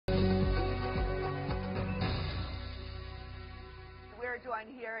joined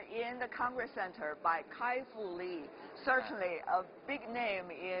here in the Congress Center by Kai-Fu Lee, certainly a big name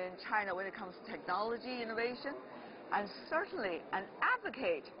in China when it comes to technology innovation, and certainly an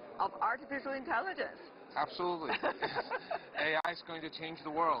advocate of artificial intelligence. Absolutely. AI is going to change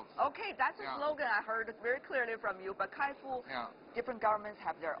the world. Okay, that's a slogan I heard very clearly from you, but Kai-Fu, different governments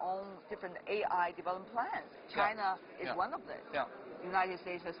have their own different AI development plans. China is one of them. United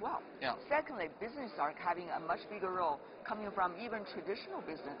States as well. Secondly, businesses are having a much bigger role coming from even traditional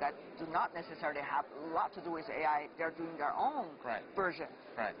business that do not necessarily have a lot to do with AI. They're doing their own version.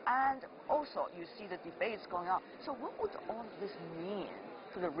 And also, you see the debates going on. So what would all of this mean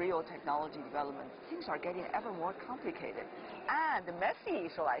to the real technology development? Things are getting ever more complicated and messy,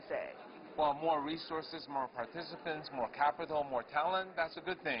 shall I say. Well, more resources, more participants, more capital, more talent, that's a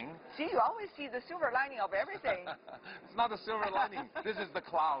good thing. See, you always see the silver lining of everything. It's not a silver lining. This is the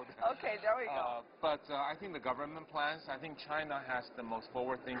cloud. Okay, there we go. But I think the government plans, I think China has the most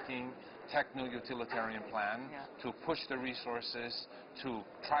forward-thinking techno-utilitarian plan to push the resources, to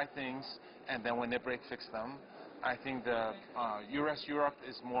try things, and then when they break, fix them. I think the Europe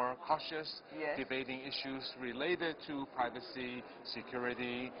is more cautious, debating issues related to privacy,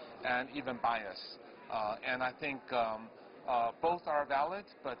 security, and even bias. And I think both are valid,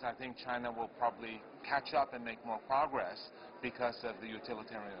 but I think China will probably catch up and make more progress because of the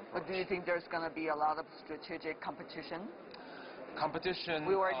utilitarian approach. But do you think there's going to be a lot of strategic competition? Competition.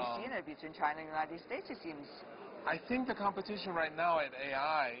 We've already seen it between China and the United States, it seems. I think the competition right now at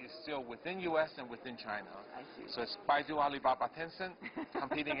AI is still within U.S. and within China. I see. So it's Baidu, Alibaba, Tencent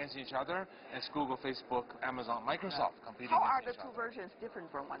competing against each other, and it's Google, Facebook, Amazon, Microsoft competing against each other. How are the two versions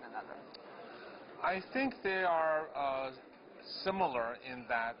different from one another? I think they are similar in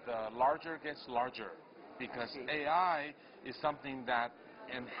that larger gets larger, because AI is something that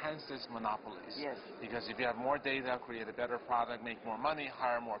enhances monopolies. Because if you have more data, create a better product, make more money,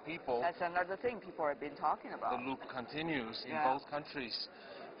 hire more people. That's another thing people have been talking about. The loop continues in both countries.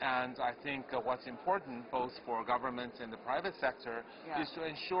 And I think what's important, both for government and the private sector, is to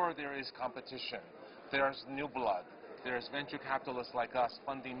ensure there is competition. There's new blood. There's venture capitalists like us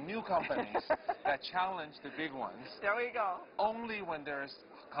funding new companies that challenge the big ones. There we go. Only when there's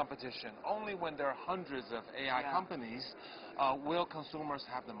competition, only when there are hundreds of AI companies, will consumers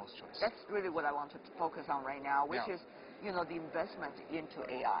have the most choice. That's really what I want to focus on right now, which is, you know, the investment into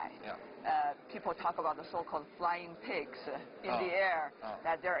AI. People talk about the so-called flying pigs in the air,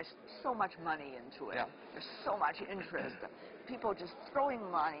 that there is so much money into it. There's so much interest. People just throwing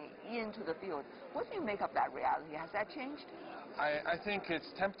money into the field. What do you make of that reality? Has that changed? I think it's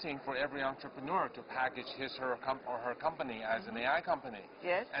tempting for every entrepreneur to package his or her company as an AI company.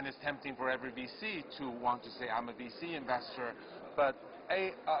 And it's tempting for every VC to want to say, I'm a VC investor, but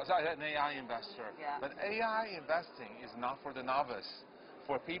an AI investor. But AI investing is not for the novice.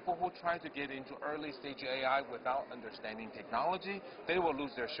 For people who try to get into early stage AI without understanding technology, they will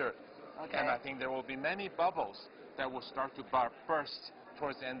lose their shirt. And I think there will be many bubbles that will start to burst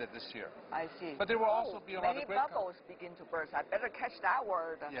towards the end of this year. I see. But there will also be a lot of great bubbles begin to burst. I better catch that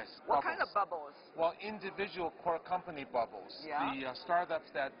word. Yes. What kind of bubbles? Well, individual core company bubbles. The startups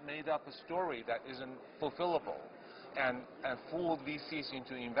that made up a story that isn't fulfillable and fooled VCs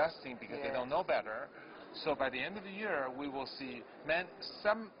into investing because they don't know better. So by the end of the year, we will see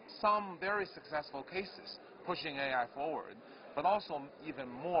some very successful cases pushing AI forward, but also even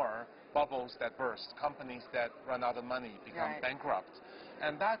more bubbles that burst, companies that run out of money, become bankrupt.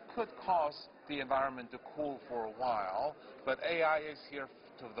 And that could cause the environment to cool for a while, but AI is here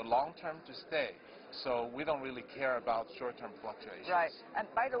to the long term to stay. So we don't really care about short-term fluctuations. Right. And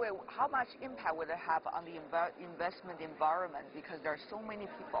by the way, how much impact would it have on the investment environment? Because there are so many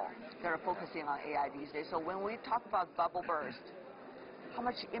people that are focusing on AI these days. So when we talk about bubble burst, how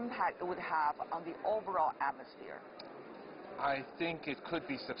much impact it would have on the overall atmosphere? I think it could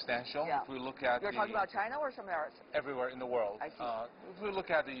be substantial. If we look at You're talking about China or somewhere else? Everywhere in the world. I see. If we look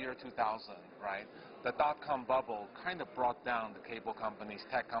at the year 2000, right, the dot-com bubble kind of brought down the cable companies,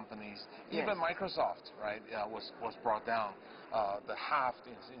 tech companies, even Microsoft, right, was brought down, the halved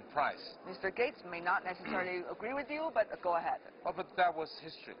in price. Mr. Gates may not necessarily agree with you, but go ahead. Well, but that was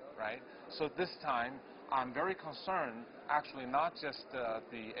history, right? So this time, I'm very concerned, actually, not just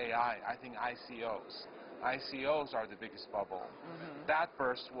the AI, I think ICOs. ICOs are the biggest bubble. That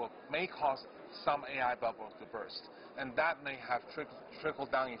burst may cause some AI bubbles to burst, and that may have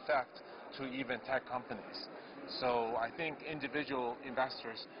trickle-down effect to even tech companies. So I think individual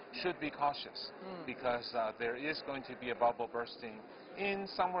investors should be cautious because there is going to be a bubble bursting in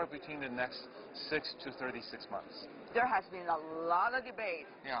somewhere between the next 6 to 36 months. there has been a lot of debate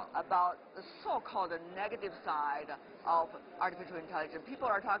about the so-called negative side of artificial intelligence. People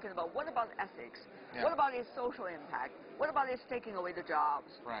are talking about, what about ethics? What about its social impact? What about its taking away the jobs?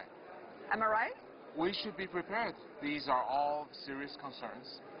 Right. Am I right? We should be prepared. These are all serious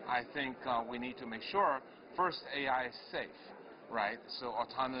concerns. I think we need to make sure, first, AI is safe, right? So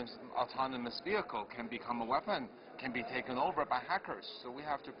autonomous vehicle can become a weapon, can be taken over by hackers. So we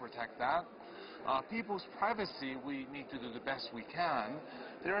have to protect that. People's privacy, we need to do the best we can.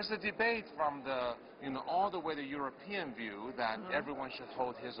 There is a debate from the, all the way the European view that everyone should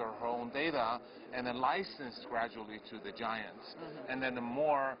hold his or her own data and then license gradually to the giants. And then the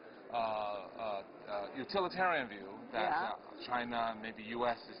more utilitarian view that China and maybe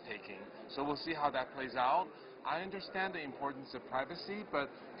U.S. is taking. So we'll see how that plays out. I understand the importance of privacy, but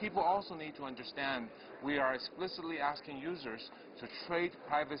people also need to understand we are explicitly asking users to trade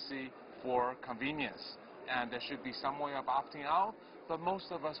privacy for convenience. And there should be some way of opting out, but most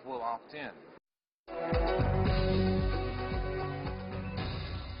of us will opt in.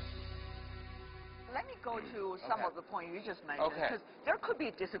 Let me go to some of the points you just mentioned, because there could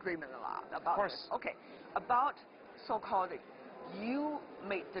be disagreement a lot about this. Okay, about so-called, you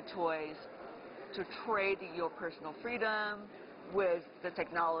made the choice to trade your personal freedom with the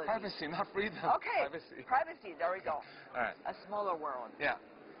technology. Privacy, not freedom. Okay, privacy, there we go. All right. A smaller world. Yeah.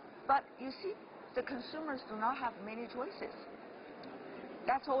 But you see, the consumers do not have many choices.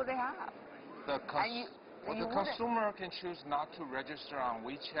 That's all they have. The consumer can choose not to register on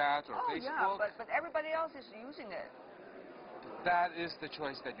WeChat or Facebook. Yeah, but everybody else is using it. That is the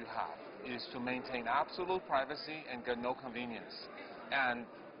choice that you have, is to maintain absolute privacy and get no convenience. And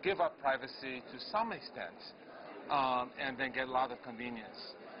give up privacy to some extent, and then get a lot of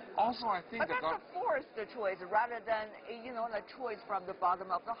convenience. Also, I think that's a forced choice rather than, a choice from the bottom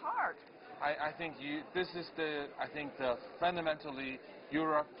of the heart. I think this is the fundamentally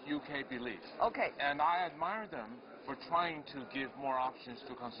Europe, UK belief. Okay. And I admire them for trying to give more options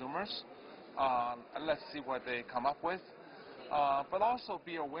to consumers. Let's see what they come up with. But also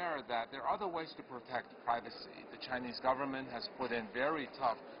be aware that there are other ways to protect privacy. The Chinese government has put in very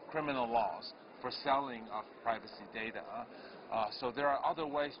tough criminal laws for selling of privacy data. So there are other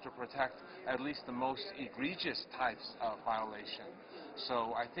ways to protect at least the most egregious types of violation.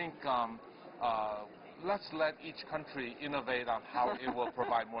 So I think let's let each country innovate on how it will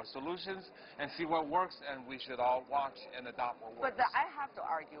provide more solutions and see what works, and we should all watch and adopt what works. But I have to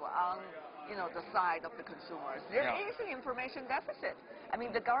argue on the side of the consumers. There is an information deficit. I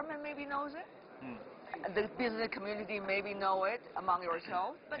mean, the government maybe knows it. The business community maybe know it among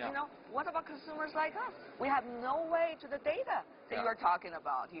yourselves. But, what about consumers like us? We have no way to the data that you are talking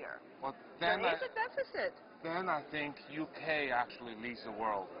about here. Well, there is a deficit. Then I think UK actually leads the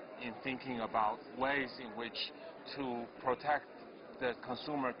world in thinking about ways in which to protect the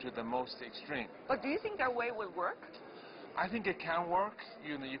consumer to the most extreme. But do you think their way would work? I think it can work.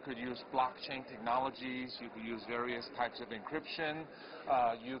 You could use blockchain technologies. You could use various types of encryption.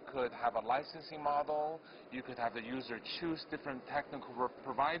 You could have a licensing model. You could have the user choose different technical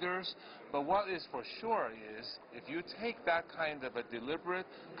providers. But what is for sure is, if you take that kind of a deliberate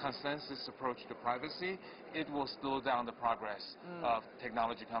consensus approach to privacy, it will slow down the progress of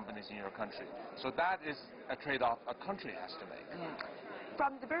technology companies in your country. So that is a trade-off a country has to make.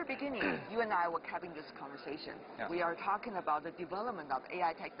 From the very beginning, you and I were having this conversation. We are talking about the development of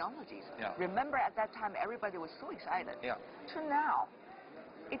AI technologies. Remember, at that time, everybody was so excited. To now,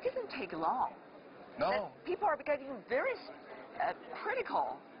 it didn't take long. No. People are getting very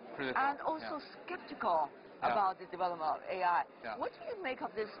critical and also skeptical about the development of AI. What do you make of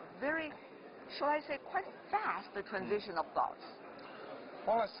this very, shall I say, quite fast transition of thoughts?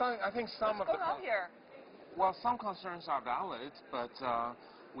 Well, I think some What's going on here? Well, some concerns are valid, but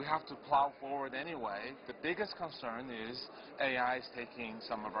we have to plow forward anyway. The biggest concern is AI is taking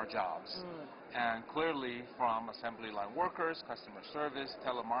some of our jobs. And clearly from assembly line workers, customer service,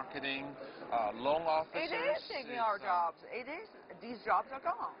 telemarketing, loan officers. It is taking our jobs. It is. These jobs are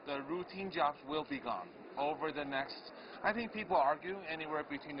gone. The routine jobs will be gone over the next, I think people argue anywhere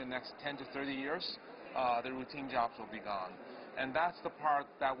between the next 10 to 30 years, the routine jobs will be gone. And that's the part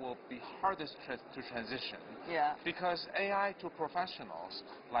that will be hardest to transition. Because AI to professionals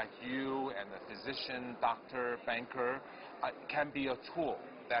like you and the physician, doctor, banker can be a tool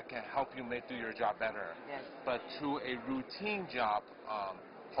that can help you do your job better. But to a routine job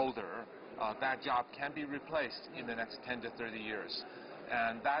holder, that job can be replaced in the next 10 to 30 years.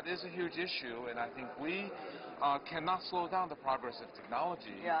 And that is a huge issue, and I think we cannot slow down the progress of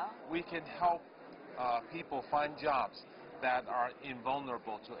technology. We can help people find jobs that are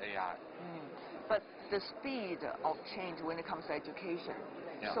invulnerable to AI. But the speed of change when it comes to education,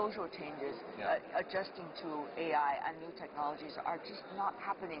 social changes, adjusting to AI and new technologies are just not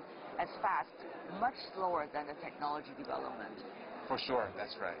happening as fast, much slower than the technology development. For sure,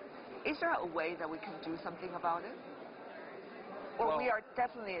 that's right. Is there a way that we can do something about it? Or we are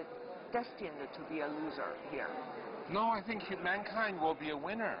definitely destined to be a loser here? No, I think mankind will be a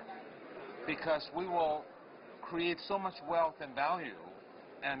winner because we will create so much wealth and value,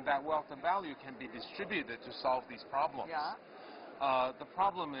 and that wealth and value can be distributed to solve these problems. The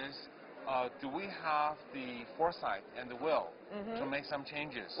problem is, do we have the foresight and the will to make some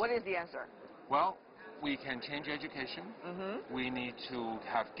changes? What is the answer? Well, we can change education. We need to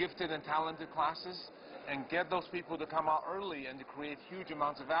have gifted and talented classes and get those people to come out early and to create huge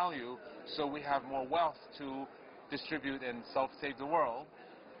amounts of value so we have more wealth to distribute and save the world.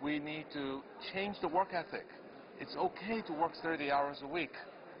 We need to change the work ethic. It's okay to work 30 hours a week.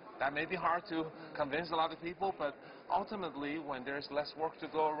 That may be hard to convince a lot of people, but ultimately, when there's less work to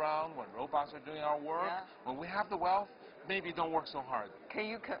go around, when robots are doing our work, when we have the wealth, maybe don't work so hard.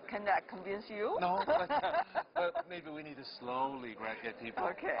 Can that convince you? No, but maybe we need to slowly get people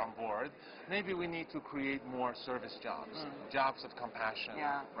on board. Maybe we need to create more service jobs, jobs of compassion,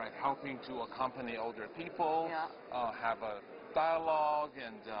 right? Helping to accompany older people, have a dialogue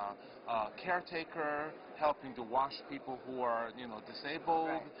and caretaker, helping to wash people who are,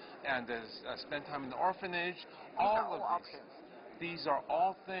 disabled, and spend time in the orphanage. All of these are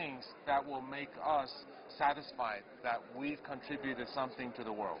all things that will make us satisfied that we've contributed something to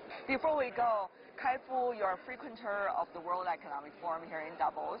the world. Before we go, Kai-Fu, you're a frequenter of the World Economic Forum here in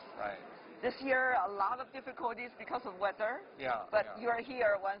Davos. Right. This year, a lot of difficulties because of weather. But you're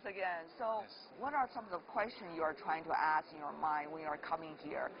here once again. So what are some of the questions you are trying to ask in your mind when you are coming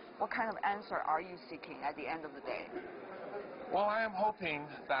here? What kind of answer are you seeking at the end of the day? Well, I am hoping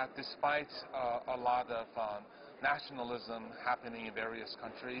that despite a lot of nationalism happening in various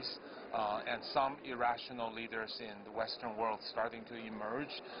countries and some irrational leaders in the Western world starting to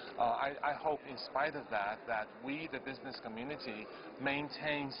emerge, I hope in spite of that, that we, the business community,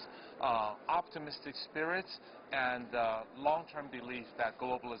 maintains optimistic spirit and long-term belief that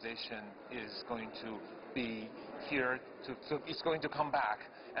globalization is going to be here, it's going to come back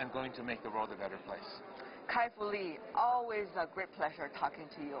and going to make the world a better place. Kai-Fu Lee, always a great pleasure talking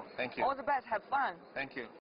to you. Thank you. All the best. Have fun. Thank you.